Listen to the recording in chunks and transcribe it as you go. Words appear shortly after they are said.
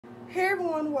Hey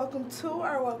everyone, welcome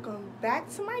back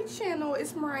to my channel.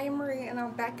 It's Mariah Marie and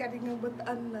I'm back at it again with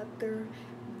another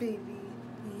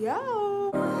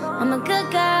video. I'm a good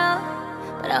girl,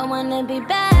 but I wanna be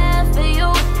bad for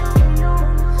you.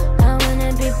 I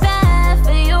wanna be bad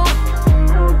for you.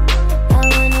 I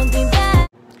wanna be bad.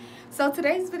 So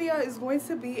today's video is going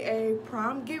to be a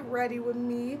prom get ready with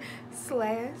me /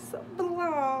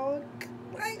 vlog.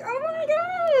 Like, oh my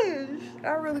gosh, I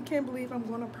really can't believe I'm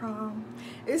going to prom.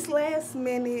 It's last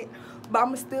minute, but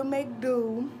I'ma still make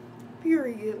do,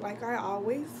 period, like I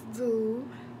always do,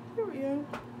 period.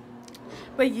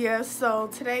 But yeah, so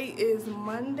today is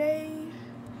Monday,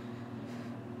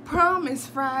 prom is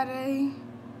Friday,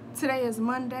 today is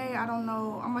Monday. I don't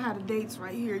know, I'm gonna have the dates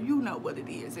right here. You know what it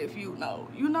is. If you know,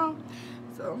 you know.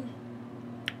 So I'm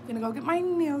gonna go get my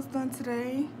nails done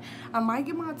today. I might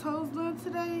get my toes done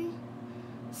today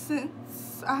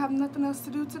since I have nothing else to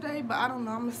do today, but I don't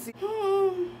know. I'm gonna see.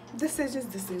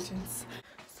 Decisions.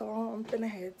 So I'm gonna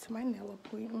head to my nail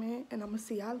appointment and I'm gonna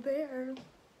see y'all there.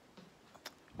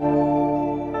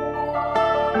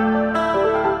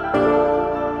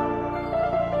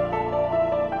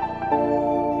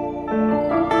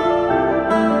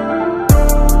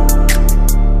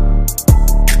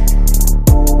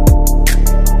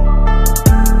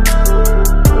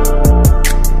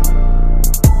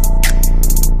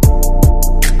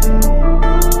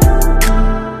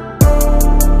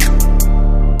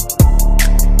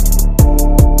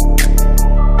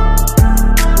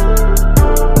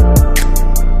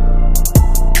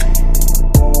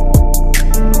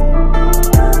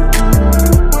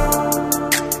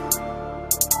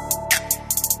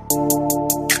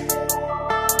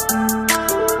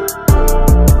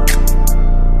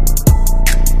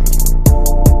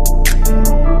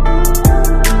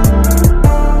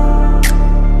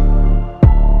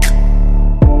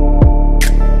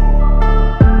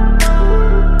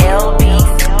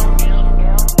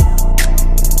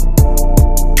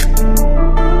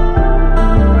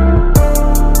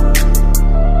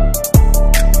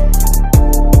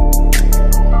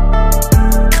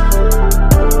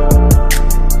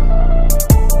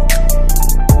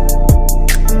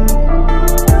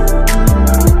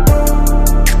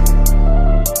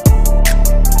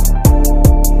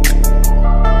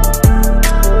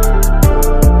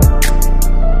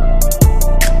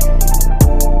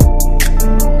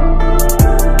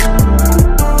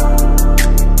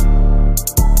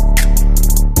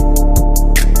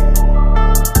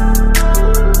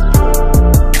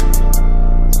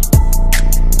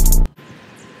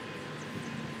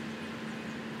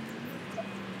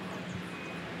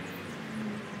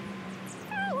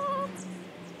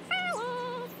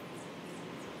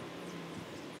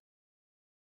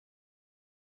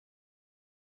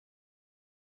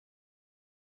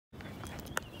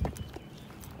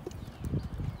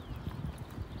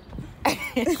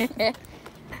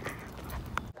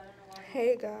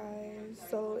 Hey guys,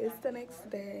 so it's the next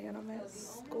day and I'm at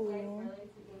school.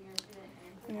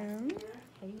 And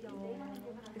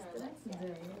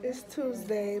it's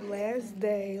Tuesday, last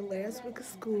day, last week of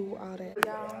school, all that.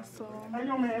 Y'all, so How you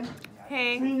doing, man?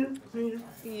 hey. Senior?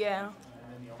 Yeah.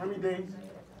 How many days?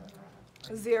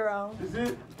 0. Is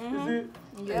it? Is it?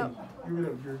 Yep. Hey, give it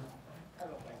up, girl.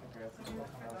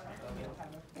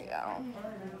 Yeah.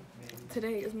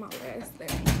 Today is my last day.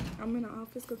 I'm in the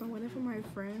office because I'm waiting for my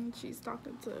friend. She's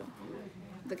talking to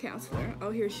the counselor.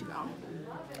 Oh, here she go.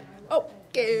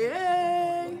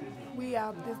 Okay. We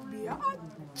out this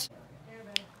biatch.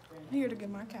 Here to get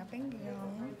my cap and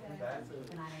gown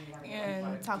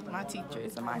and talk to my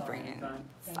teachers and my friends.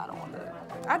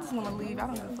 I just want to leave. I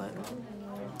don't give a fuck.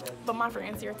 But my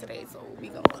friend's here today, so we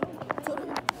gonna come.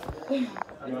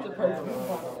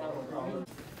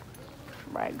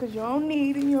 Right, because you don't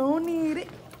need it.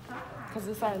 Because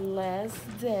it's our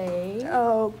last day.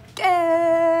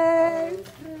 Okay.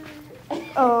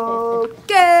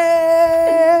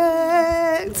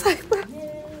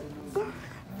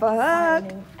 Fuck.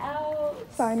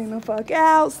 Signing the fuck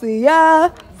out. See ya.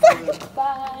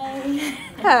 Bye.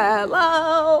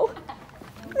 Hello.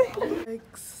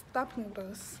 Like, stop playing with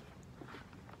us.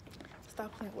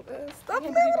 Stop playing with us. Hold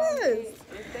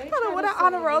on, what that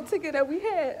honor roll ticket that we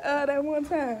had that one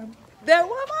time. That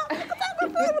one time, stop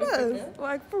playing with us.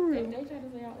 Like, for real. They try to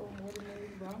say I owe more than me,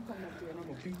 but I'm coming up here and I'm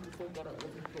gonna beat you before I got up for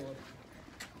it.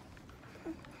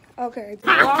 Okay.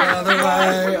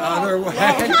 Other way,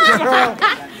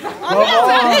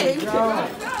 girl.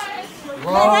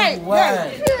 Wrong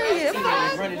way. Period.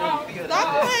 Stop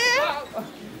playing.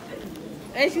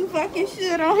 As you fucking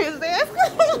shit on his ass.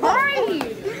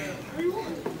 Right. You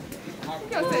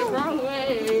gotta say wrong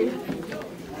way.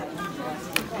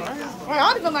 I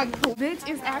don't even like bitch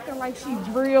is acting like she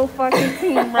drill fucking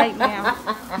team right now.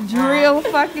 Drill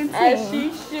fucking team. As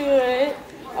she should.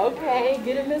 Okay,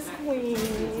 get it, Miss Queen.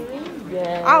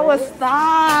 Yes. I will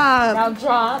stop. Now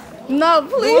drop. No,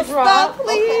 please stop,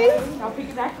 please. Okay. Now pick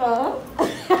it back up.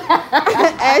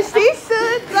 As she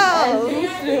should though. As you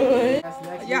should.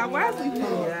 Yeah, why is we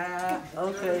doing? Yeah.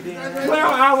 Okay then.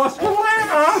 Well, I was playing.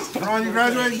 Oh, you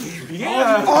graduating?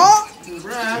 Yeah. Oh,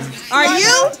 Congrats. are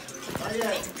you?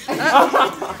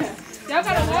 Y'all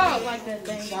gotta walk like that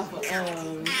thing off of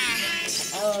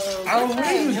I was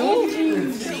waiting.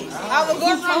 I will go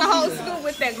around the whole school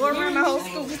with that. Go around the whole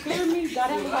school. Clear me,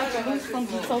 got it like a host from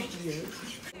Utopia.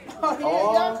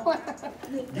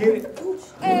 Get it.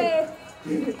 Hey.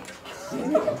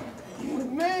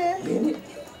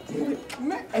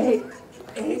 Man.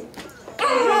 Hey.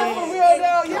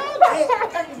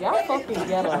 Y'all fucking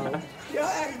ghetto.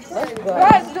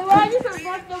 Let's go.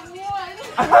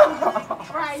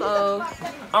 So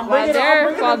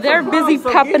while they're busy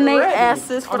popping their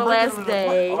asses for the last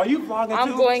day, Are you vlogging I'm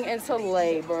too? going into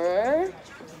labor.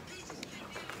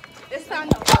 It's time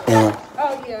to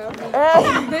Oh, yeah.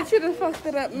 Bitch, you done fucked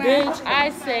it up, man. Bitch, I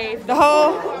saved. The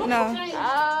whole, no.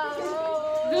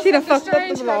 She done fucked up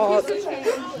the vlog.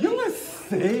 You was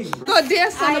sick. Go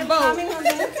dance on the boat.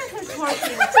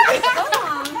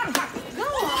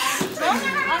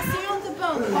 I'll see you on the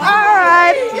boat.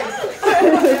 Alright.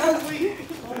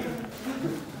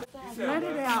 Let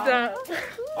it out.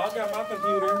 I got my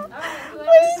computer.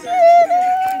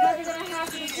 You're gonna have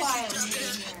to be quiet.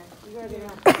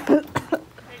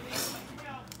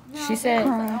 She said,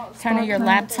 turn on your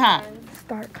laptop.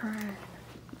 Start crying.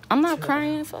 I'm not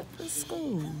crying. Fuck this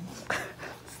school.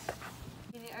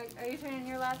 Are you turning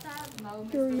your laptop? No,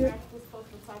 Mr. Max was supposed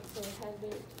to talk to the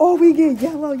head. Oh, we get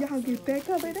yellow. Y'all get that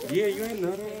color there? Yeah, you ain't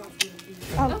know that.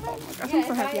 Oh my gosh, I'm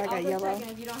so happy I got yellow.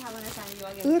 If you don't have one assigned, you'll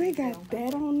get Oh, they got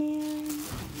that on there.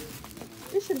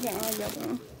 It should have been all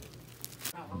yellow.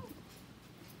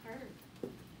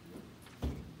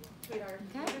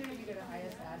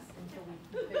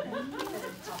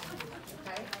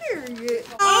 Period.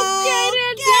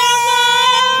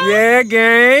 Yeah,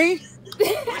 gang.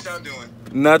 What y'all doing?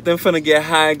 Nothing. Finna get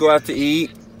high and go out to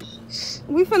eat.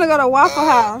 We finna go to Waffle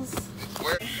House.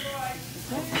 Where?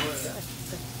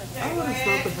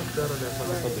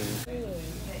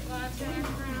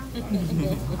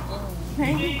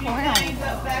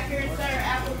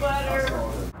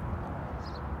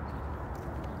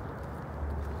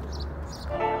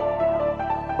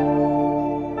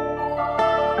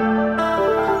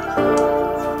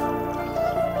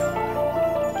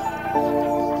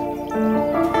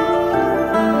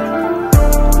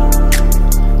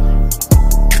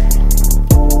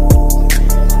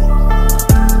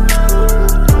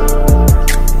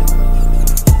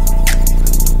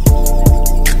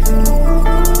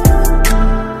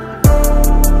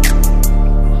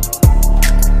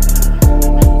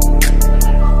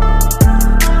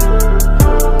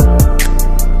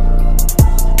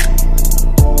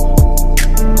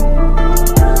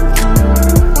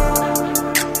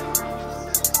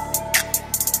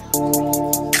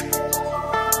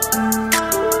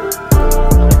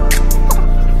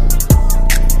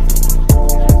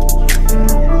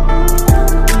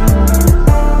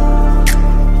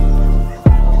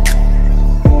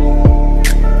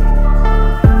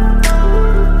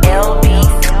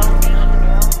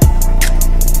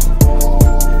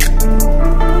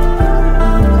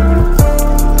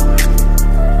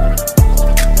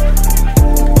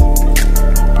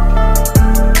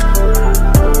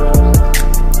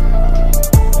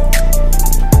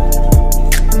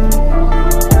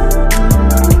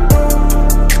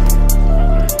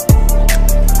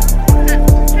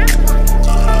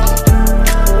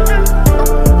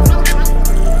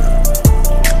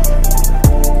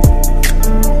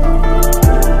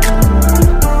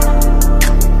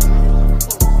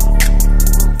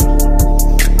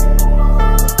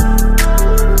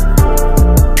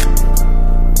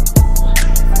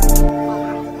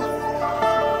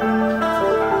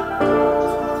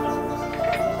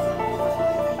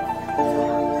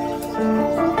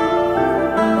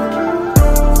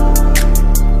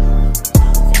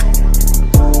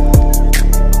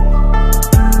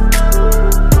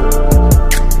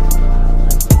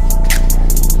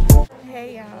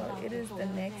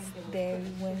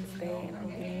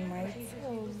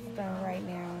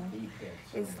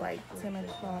 It's like 10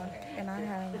 o'clock and I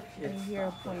have a hair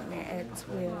appointment at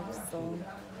 12, so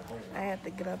I had to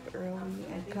get up early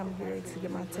and come here to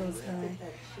get my toes done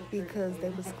because they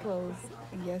was closed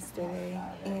yesterday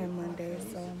and Monday,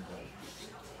 so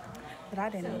But I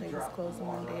didn't know they was closing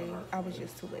Monday. I was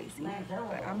just too lazy.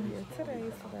 But I'm here today,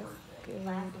 so that's good.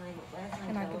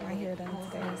 And I get my hair done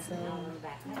today, so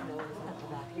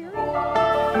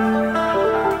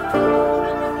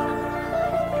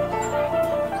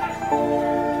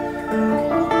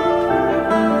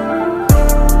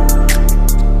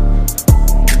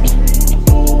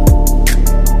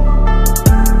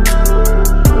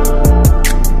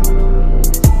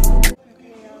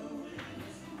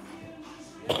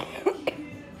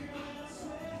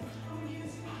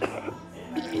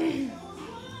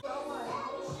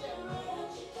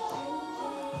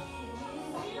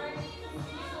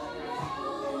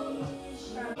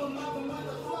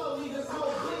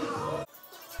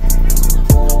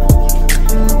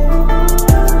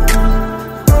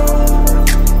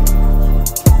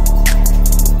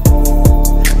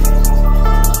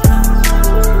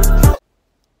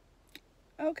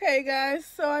okay, guys,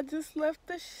 so I just left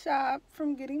the shop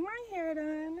from getting my hair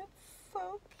done. It's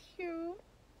so cute.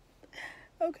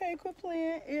 Okay, quit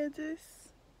playing.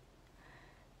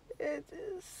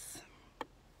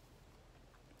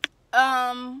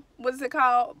 What is it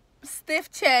called?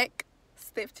 Stiff check.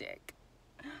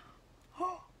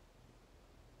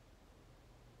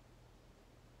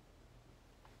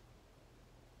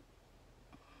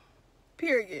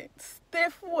 Period.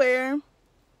 Stiff wear.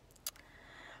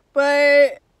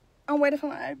 But I'm waiting for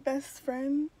my best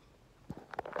friend.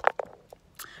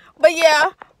 But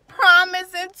yeah, prom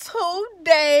is in 2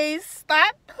 days.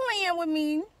 Stop playing with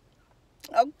me.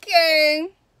 Okay.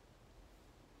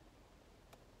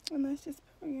 And that's just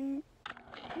period.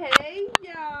 Hey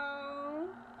y'all.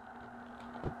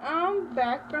 I'm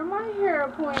back from my hair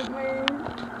appointment.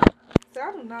 So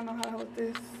I do not know how to hold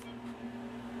this.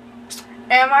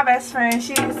 And my best friend,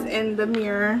 she's in the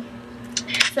mirror.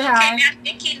 Say hi.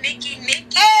 Nikki.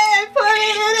 Hey, put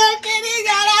it in there, kitty.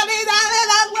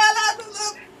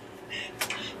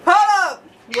 Hold up.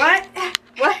 What?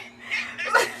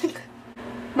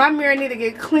 My mirror need to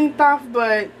get cleaned off,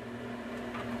 but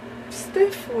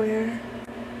stiff wear.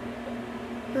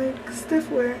 Like, stiff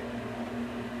wear.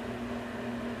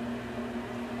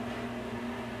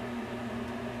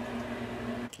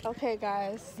 Okay,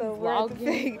 guys, so we're at the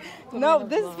thing. No,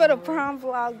 this is for the prom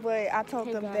vlog, but I told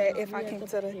them that if I came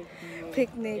to the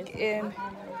picnic and...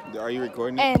 Are you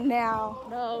recording it? And now...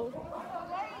 No.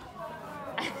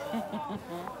 I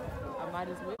might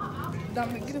as well.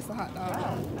 Dominic, get us a hot dog.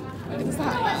 Get us a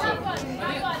hot dog.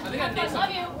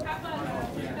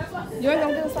 You ain't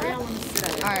gonna get us a hot dog?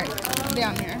 Alright,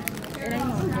 down here.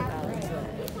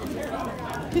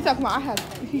 He talking about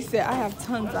he said I have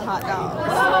tons of hot dogs.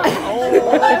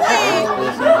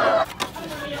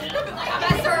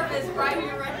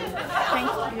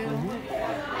 Thank you.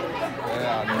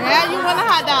 Now you want a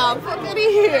hot dog. Fuck out of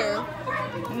here.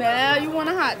 Now you want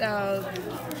a hot dog.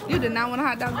 You did not want a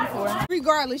hot dog before.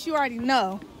 Regardless, you already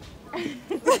know.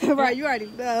 Right, you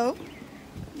already know.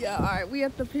 Yeah, alright, we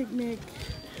at the picnic.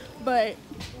 But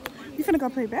you finna go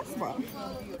play basketball.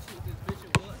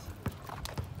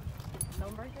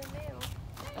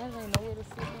 I ain't nowhere to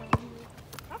sit down here.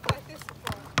 I feel like this is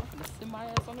fun. I'm gonna sit my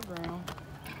ass on the ground.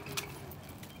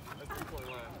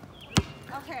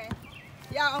 Okay.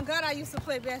 Y'all, on God, I used to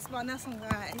play basketball, not some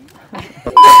guy.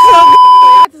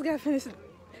 I just got finished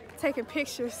taking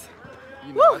pictures.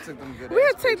 You know, I took them good. We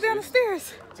had to take down the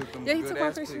stairs. Took them Yeah, he good took my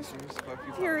ass pictures. Fuck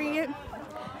you. Period.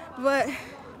 But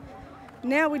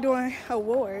now we're doing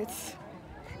awards.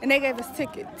 And they gave us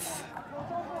tickets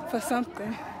for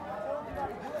something.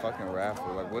 Fucking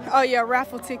raffle. Like what? Oh yeah,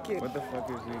 raffle ticket. What the fuck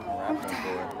is we raffling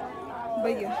for?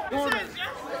 But yeah.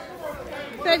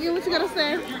 Peggy, what you gotta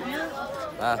say?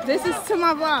 This is to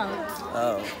my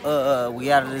vlog.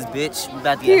 We out of this bitch. We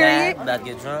about to get Period. high. We about to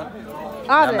get drunk.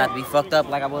 All I'm that. about to be fucked up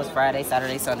like I was Friday,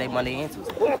 Saturday, Sunday, Monday, and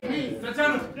Tuesday.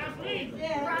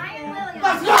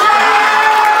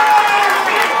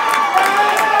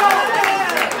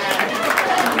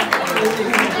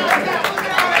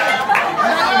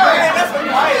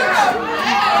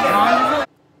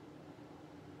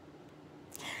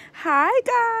 Hi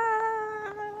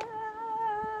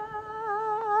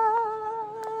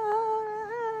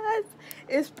guys.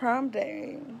 It's prom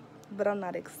day. But I'm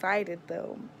not excited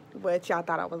though. But y'all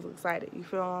thought I was excited. You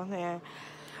feel what I'm saying?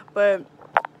 But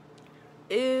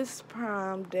it's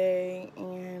prom day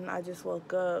and I just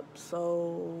woke up,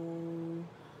 so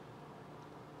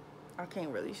I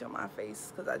can't really show my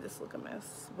face because I just look a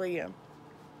mess. But yeah.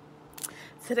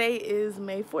 Today is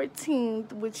May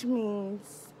 14th, which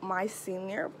means my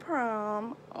senior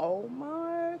prom. Oh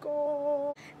my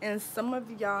god. And some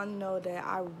of y'all know that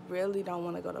I really don't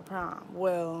want to go to prom.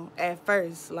 Well, at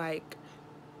first, like,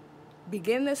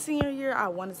 beginning of senior year, I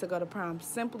wanted to go to prom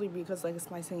simply because, like,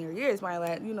 it's my senior year. It's my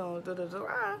last, you know, I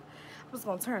was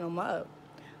going to turn them up.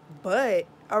 But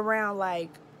around, like,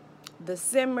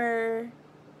 December,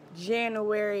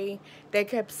 January, they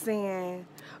kept saying,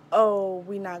 oh,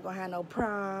 we not going to have no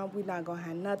prom. We not going to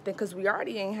have nothing because we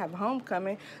already ain't have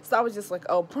homecoming. So I was just like,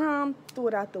 oh, prom, threw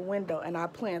it out the window. And I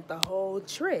planned the whole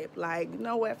trip. Like, you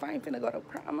know what? If I ain't finna go to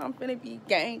prom, I'm finna be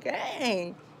gang.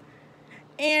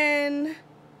 And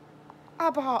I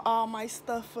bought all my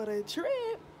stuff for the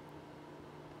trip.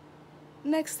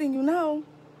 Next thing you know,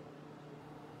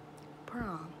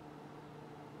 prom.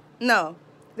 No,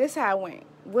 this how it went.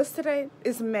 What's today?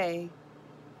 It's May.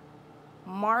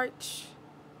 March.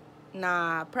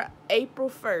 Nah, April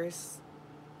 1st.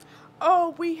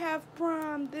 Oh, we have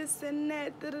prom, this and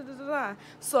that, da-da-da-da-da.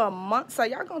 So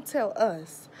y'all gonna tell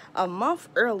us a month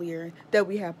earlier that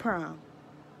we have prom.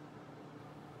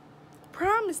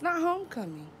 Prom is not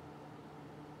homecoming.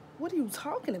 What are you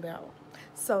talking about?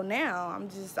 So now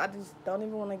I just don't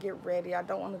even want to get ready. I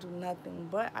don't want to do nothing,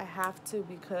 but I have to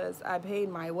because I paid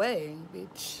my way,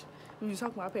 bitch. What are you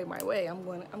talking about? I paid my way. I'm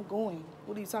going.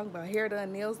 What are you talking about? Hair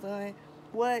done, nails done.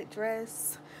 What?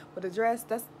 Dress? With a dress,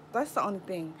 that's the only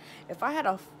thing. If I had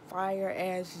a fire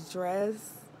ass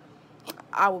dress,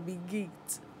 I would be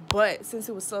geeked. But since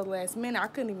it was so last minute, I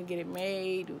couldn't even get it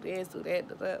made. Do this, do that,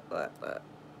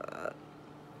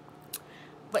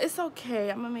 But it's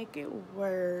okay. I'm gonna make it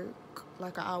work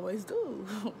like I always do.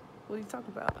 What are you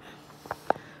talking about?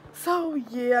 So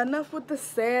yeah, enough with the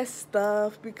sad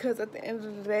stuff because at the end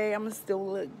of the day, I'm gonna still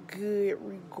look good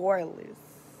regardless.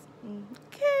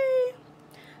 Okay.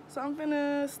 So I'm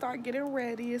gonna start getting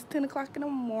ready. It's 10 o'clock in the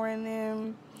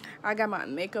morning. I got my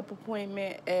makeup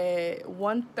appointment at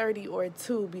 1:30 or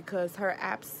 2 because her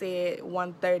app said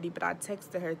 1:30, but I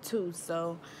texted her 2.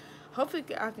 So hopefully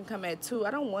I can come at 2.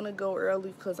 I don't want to go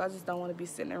early because I just don't want to be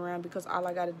sitting around because all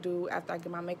I got to do after I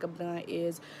get my makeup done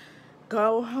is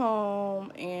go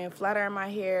home and flat iron my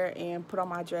hair and put on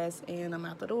my dress and I'm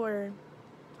out the door.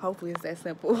 Hopefully it's that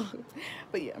simple.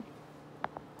 But yeah.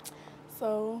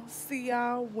 So see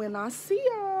y'all when I see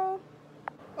y'all.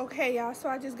 Okay, y'all, so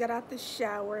I just got out the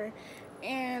shower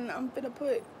and I'm finna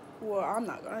put, well, I'm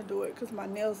not gonna do it because my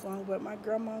nails long, but my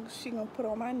grandma, she gonna put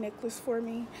on my necklace for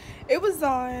me. It was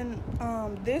on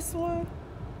this one,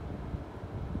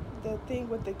 the thing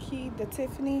with the key, the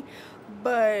Tiffany,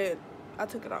 but I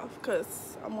took it off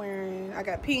because I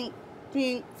got pink,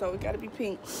 so it gotta be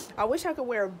pink. I wish I could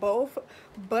wear both,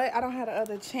 but I don't have the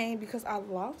other chain because I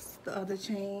lost the other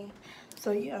chain.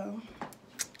 So yeah,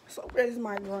 so where's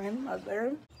my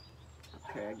grandmother?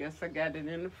 Okay, I guess I got it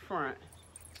in the front.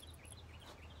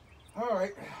 All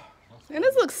right. And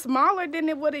this looks smaller than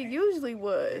what it usually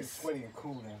was. It's sweaty and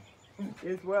cool now.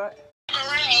 Is what?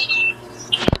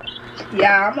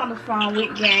 Yeah, I'm on the phone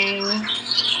with gang.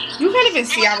 You can't even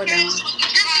see our down.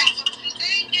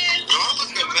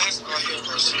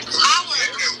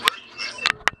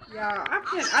 Yeah,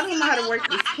 I don't know how to work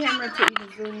this camera to even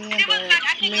zoom in, but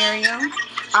Miriam,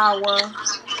 oh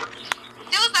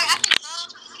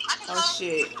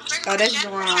shit. Oh, that's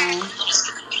Jerome.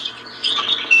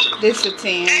 This is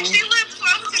 10.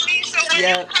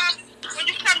 Yep.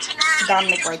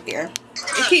 Dominic right there.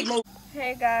 It keep moving.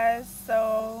 Hey guys,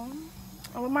 so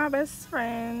I'm with my best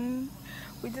friend.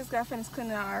 We just got finished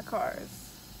cleaning out our cars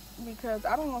because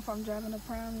I don't know if I'm driving to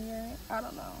prom yet. I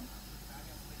don't know.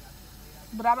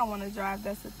 But I don't want to drive,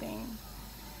 that's the thing.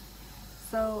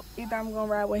 So either I'm going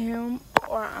to ride with him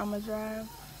or I'm going to drive.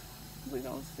 We're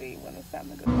going to see when it's time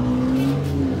to go.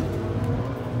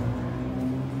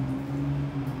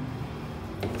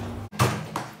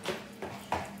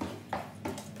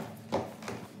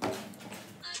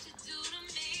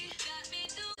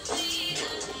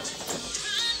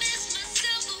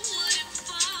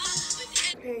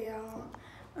 Hey y'all,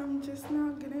 I'm just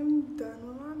now getting done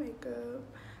with my makeup.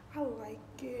 I like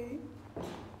it,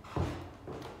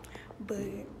 but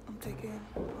I'm taking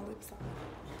my lips off.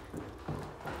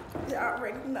 Y'all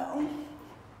already know,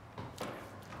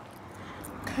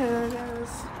 cause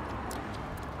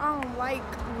I don't like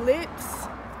lips,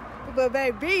 but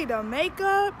baby, the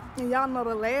makeup, and y'all know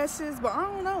the lashes, but I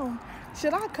don't know,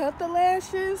 should I cut the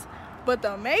lashes? But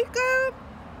the makeup,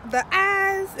 the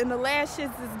eyes, and the lashes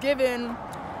is giving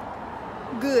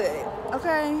good.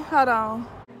 Okay, hold on.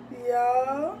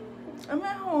 Y'all, I'm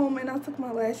at home and I took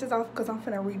my lashes off because I'm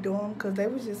finna redo them because they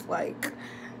was just like,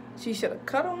 she should have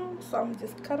cut them. So I'm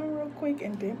just cut them real quick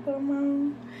and then put them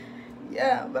on.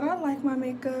 Yeah, but I like my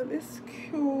makeup. It's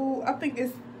cute. I think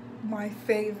it's my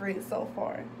favorite so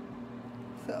far.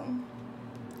 So,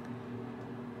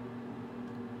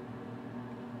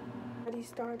 already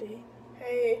started.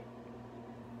 Hey.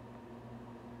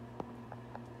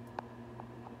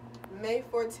 May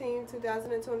 14,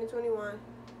 2021.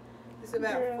 It's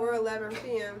about 4:11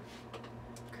 p.m.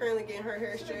 Currently getting her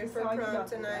hair straight for prom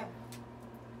tonight.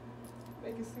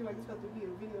 Make it seem like it's supposed to be a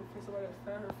video for somebody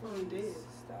that found her phone dead.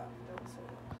 Stop. Don't say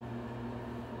that.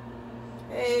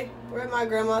 Hey, we're at my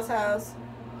grandma's house.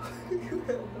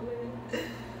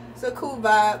 It's a cool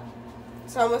vibe.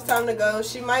 It's almost time to go.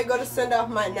 She might go to send off,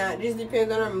 might not. Just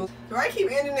depends on her mood. Do I keep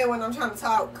ending it when I'm trying to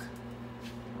talk?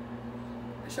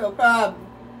 That's your problem.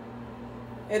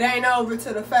 It ain't over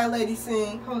till the fat lady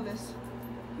sing. Hold this.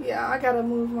 Yeah, I gotta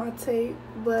move my tape,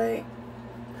 but...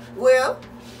 Well,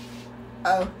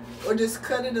 or just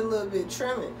cut it a little bit,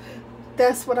 trim it.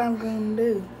 That's what I'm gonna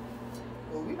do.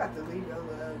 Well, we got to leave your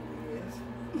little ugly ass.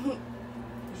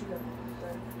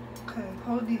 Okay,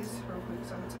 hold these real quick.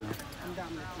 So I'm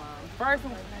down there. First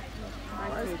one.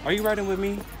 Are you riding with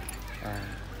me?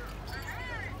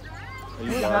 Are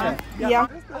you riding? Yeah.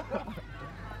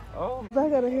 Oh. I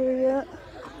gotta hurry up.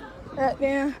 That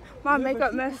damn, my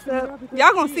makeup messed up.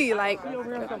 Y'all gonna see, like.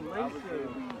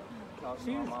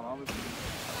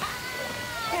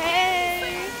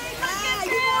 Hey.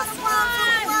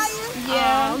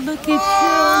 Yeah. Oh, look at you.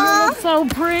 You look so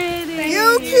pretty.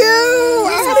 You cute.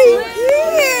 All these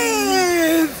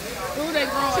kids. Ooh, they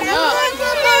growing up.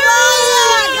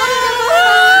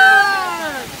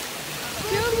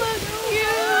 You look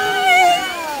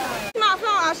cute. Come on,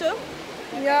 Asha.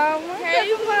 Yeah.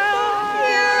 Hey,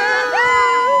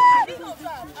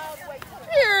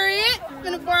 period.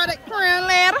 Gonna borrow that crown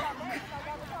ladder.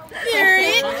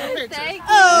 Period. Thank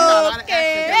you.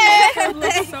 Okay. You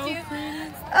look so pretty.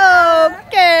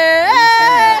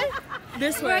 Okay.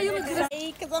 This way. You look good.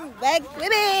 Cause I'm back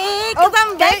with it. Cause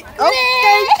I'm back with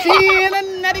it. Okay,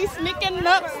 and Nettie sneaking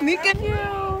up, sneaking.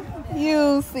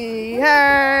 You see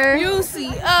her. You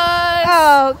see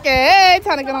us. Okay,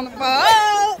 time to get on the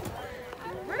boat.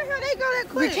 Where the hell they go that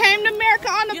quick? We came to America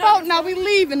on the boat. Now we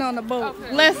leaving on the boat.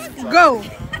 Okay. Let's go.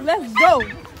 Let's go.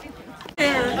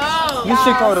 Oh. You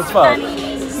should go to fuck.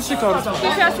 You should go to fuck.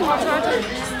 You got some more charger?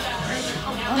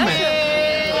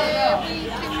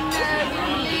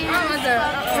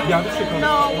 Yeah, this should go.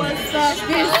 No, what's up?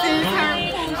 This is her.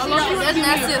 That's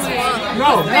nasty as fuck.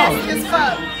 No. As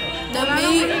fuck. The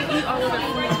meat.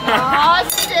 Oh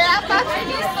shit, I thought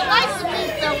you used to like the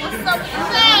meat though. What's up with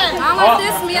that? I don't like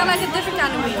this meat. I like a different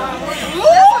kind of meat.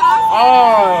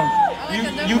 Oh,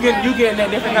 you getting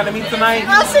that different kind of meat tonight?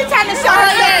 Oh, she trying to show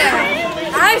her Yeah.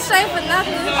 I ain't ashamed for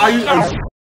nothing. Are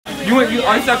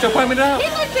you set your appointment up?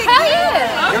 Hell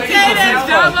yeah. Okay, that's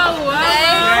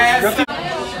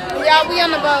Yeah, we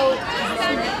on the boat.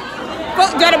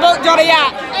 Fuck the boat, go the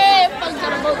yacht. Hey, fuck the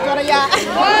boat, go the yacht.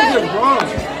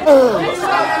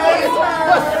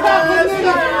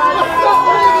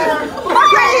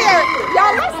 Right here.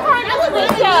 Y'all, let's start this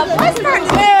video. Let's start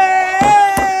this.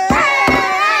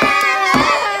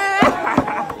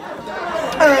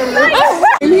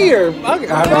 In here. Boat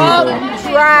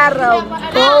rider,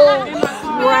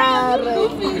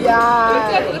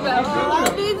 yeah.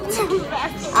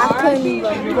 I couldn't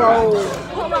even roll.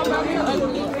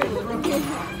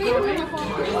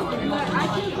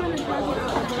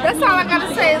 That's all I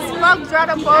gotta say is fuck, dry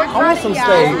the boat, I want some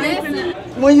steak.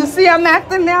 When you see I'm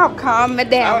acting out, calm me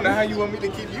down. I don't know how you want me to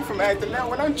keep you from acting out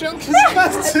when I'm drunk.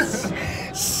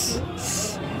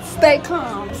 Stay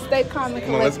calm and collected.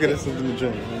 Come on, let's get us something to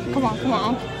drink. Come on, come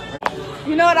on.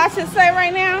 You know what I should say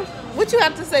right now? What you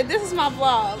have to say? This is my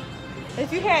vlog.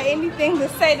 If you had anything to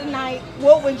say tonight,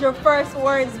 what would your first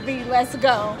words be? Let's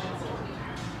go.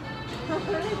 Man,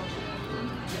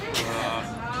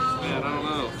 I don't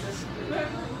know.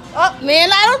 Oh, man,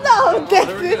 I don't know.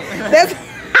 That's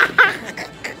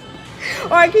All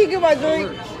right, can you get my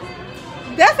drink?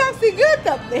 That's actually good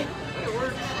up there.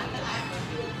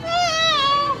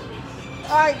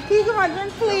 All right, can you get my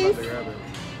drink, please?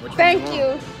 Thank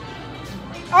you.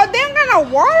 Oh, they ain't got no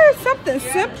water or something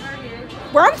simple.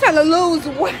 Bro, I'm trying to lose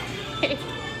weight.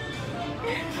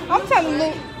 I'm trying to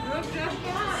lose.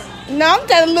 No, I'm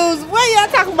trying to lose weight. Y'all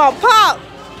talking about pop.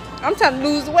 I'm trying to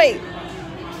lose weight.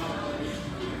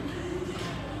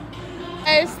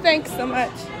 Hey, thanks so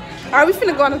much. All right, we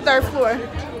finna go on the 3rd floor.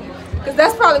 Because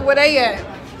that's probably where they at.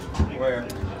 Where?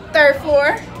 3rd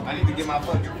floor. I need to get my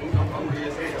fucking food. I'm hungry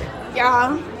as hell.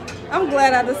 Y'all, I'm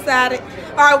glad I decided.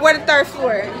 All right, where the 3rd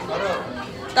floor?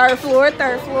 3rd floor,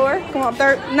 3rd floor. Come on,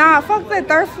 3rd. Nah, fuck that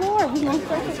 3rd floor. We gonna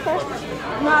fuck this 3rd.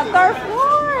 Nah, 3rd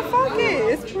floor. Fuck it.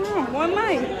 It's prom. One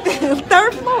night.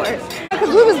 3rd floor. Cause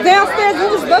we was downstairs. We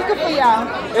was looking for y'all.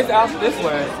 It's out this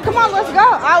way. Come on, let's go.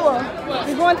 I will.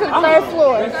 We're going to the 3rd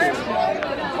floor.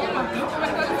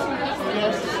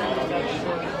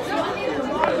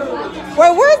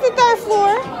 Wait, where's the 3rd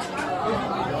floor?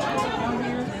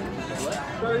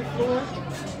 floor?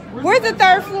 Where's the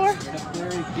third floor? Up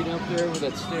there, you get up there with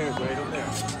that stairs right up there.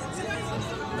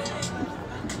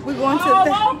 We're going to the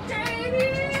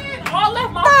All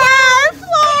left my third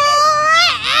floor.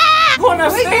 going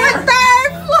upstairs.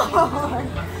 Third floor.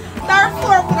 Third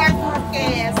floor with our group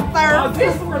gas. Third. Oh,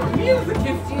 this is where the music is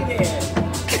at.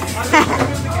 This is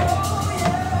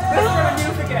where the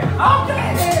music at.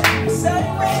 Okay. Okay.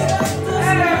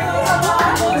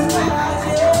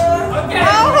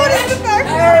 Oh, who did the third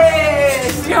floor?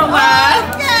 Hey, she alive.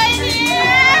 Okay,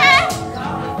 yeah.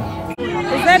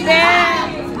 Is that bad?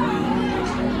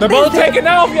 The boat taking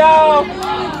off, y'all.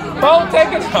 Boat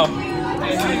taking off.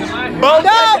 Boat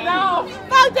taking off.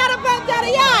 Boat got a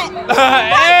yacht.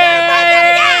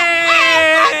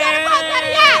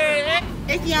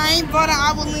 If y'all ain't bought an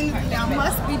Awalina, y'all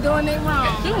must be doing it wrong.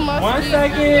 You must 1 be.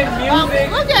 second,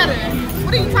 music. Look at her.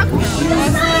 What are you talking about?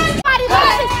 Somebody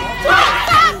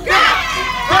stop, go.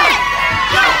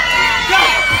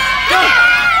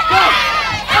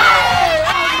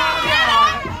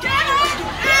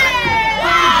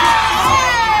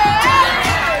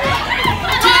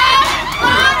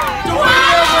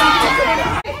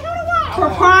 For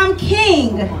Prom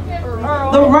King,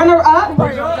 the runner-up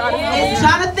is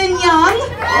Jonathan Young,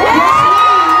 which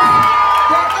means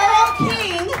the Earl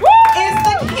King is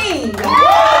the king.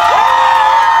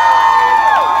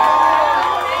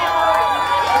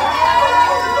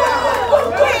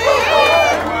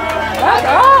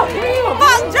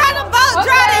 Boat,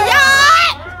 dry the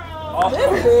yacht.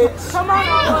 Come on.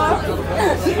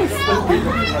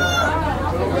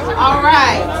 All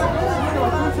right.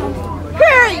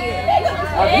 Period.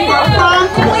 For Prom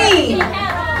Queen,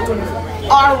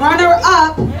 our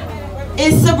runner-up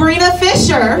is Sabrina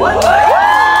Fisher.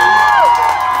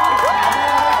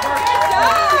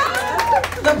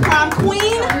 The Prom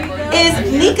Queen is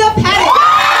Nika Pettit.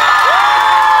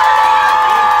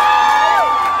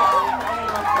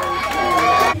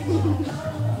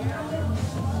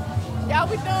 Y'all,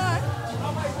 we done.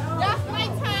 Y'all,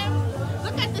 nighttime.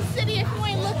 Look at the city if you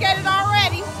ain't look at it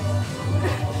already.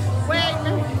 Wait a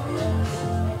minute.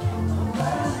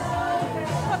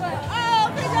 Oh,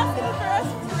 okay, y'all see the dress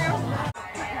for real.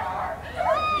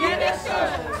 Yeah, that's it.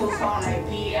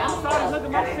 I'm starting to look at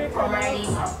my shit for me.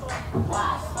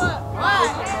 What?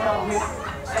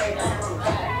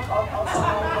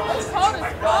 Cold as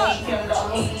fuck.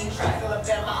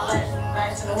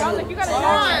 Y'all, look, you got a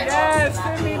yarn. Yes,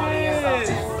 send me this.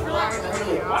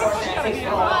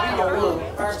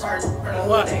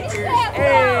 What?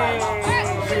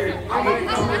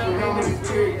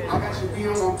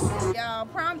 Y'all,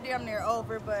 prom damn near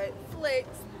over, but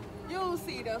flicks. You'll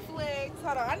see the flicks.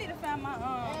 Hold on, I need to find my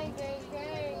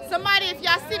Somebody, if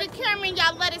y'all see the camera and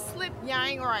y'all let it slip, y'all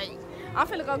ain't right. I'm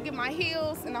finna go get my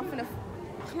heels and I'm finna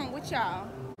come with y'all.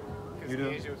 You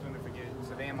do?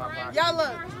 Y'all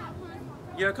look.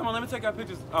 Yeah, come on, let me take our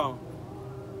pictures. Oh.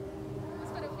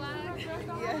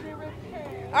 Yeah.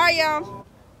 Alright, y'all.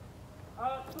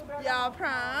 Y'all,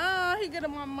 prom. He get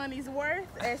my money's worth,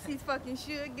 as he fucking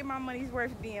should. Get my money's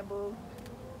worth then, boo.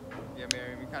 Yeah,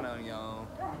 Mary, we kind of on your own.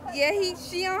 Yeah,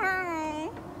 she on her own.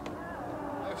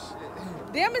 Oh,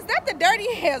 shit. Damn, is that the dirty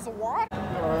ass water?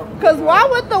 Cause why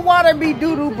would the water be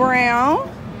doo-doo brown?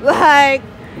 Like,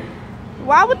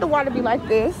 why would the water be like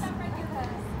this?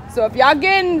 So if y'all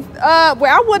getting, well,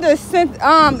 I would have sent,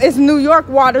 is New York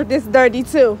water this dirty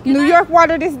too? New York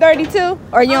water this dirty too?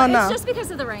 Or you don't know? It's just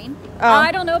because of the rain. Oh.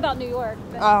 I don't know about New York.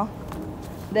 But Oh,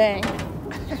 dang.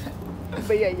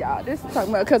 But yeah, y'all, this is talking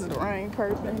about because of the rain,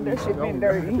 purping. That shit been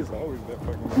dirty. It's always that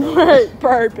fucking Right,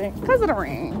 purping. Because of the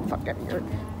rain. Fuck out of here.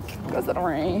 Because of the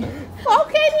rain.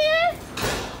 Okay then.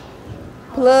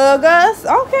 Plug us.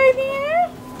 Okay then.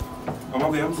 I'm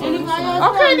okay, I'm sorry.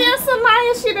 Okay then,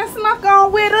 Sanaya, she done snuck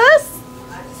on with us.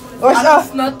 Or so.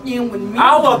 Snuck in with me.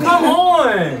 Alba, come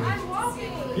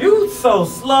on. You so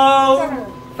slow.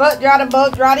 Foot, draw the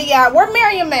boat, draw the yacht. Where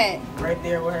Miriam at? Right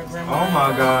there with her grandma. Oh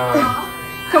my God.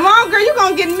 Come on, girl, you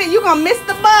gonna miss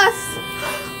the bus.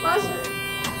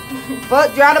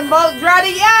 Foot, draw the boat, draw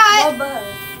the yacht.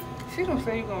 She don't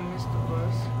say you gonna miss the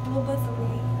bus.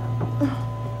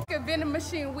 A vending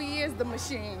machine, we is the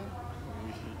machine.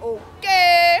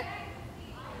 Okay.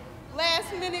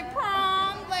 Last minute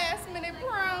prom,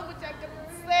 which I could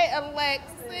say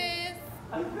Alexis.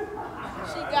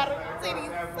 She got her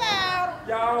titties out.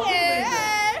 Y'all,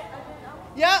 Yeah.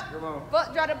 Yep. Foot,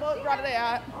 draw the boat, draw the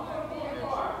yacht.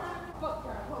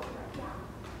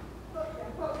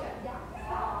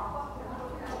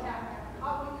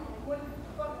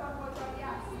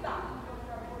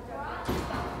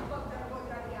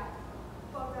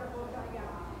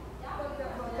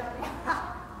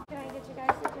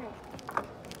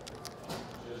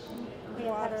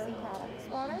 Water.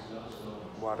 Water?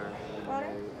 Water.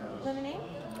 Water? Lemonade?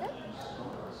 Yeah.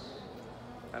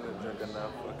 I didn't drink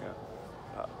enough. Okay.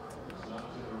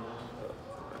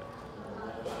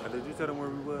 Did you tell them where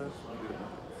we was?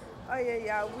 Oh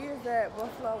yeah. We was at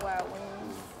Buffalo Wild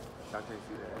Wings. I can't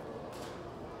see that.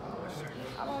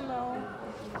 I don't know.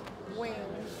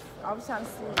 Wings. I was trying to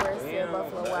see where it said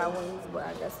Buffalo Wild Wings, but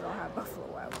I guess it don't have Buffalo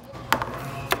Wild Wings.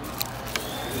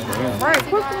 Right,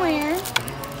 quick win.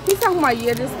 He's talking about,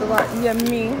 yeah, this is the right, yeah,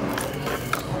 me.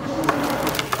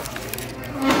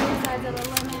 Size of the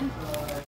lemon.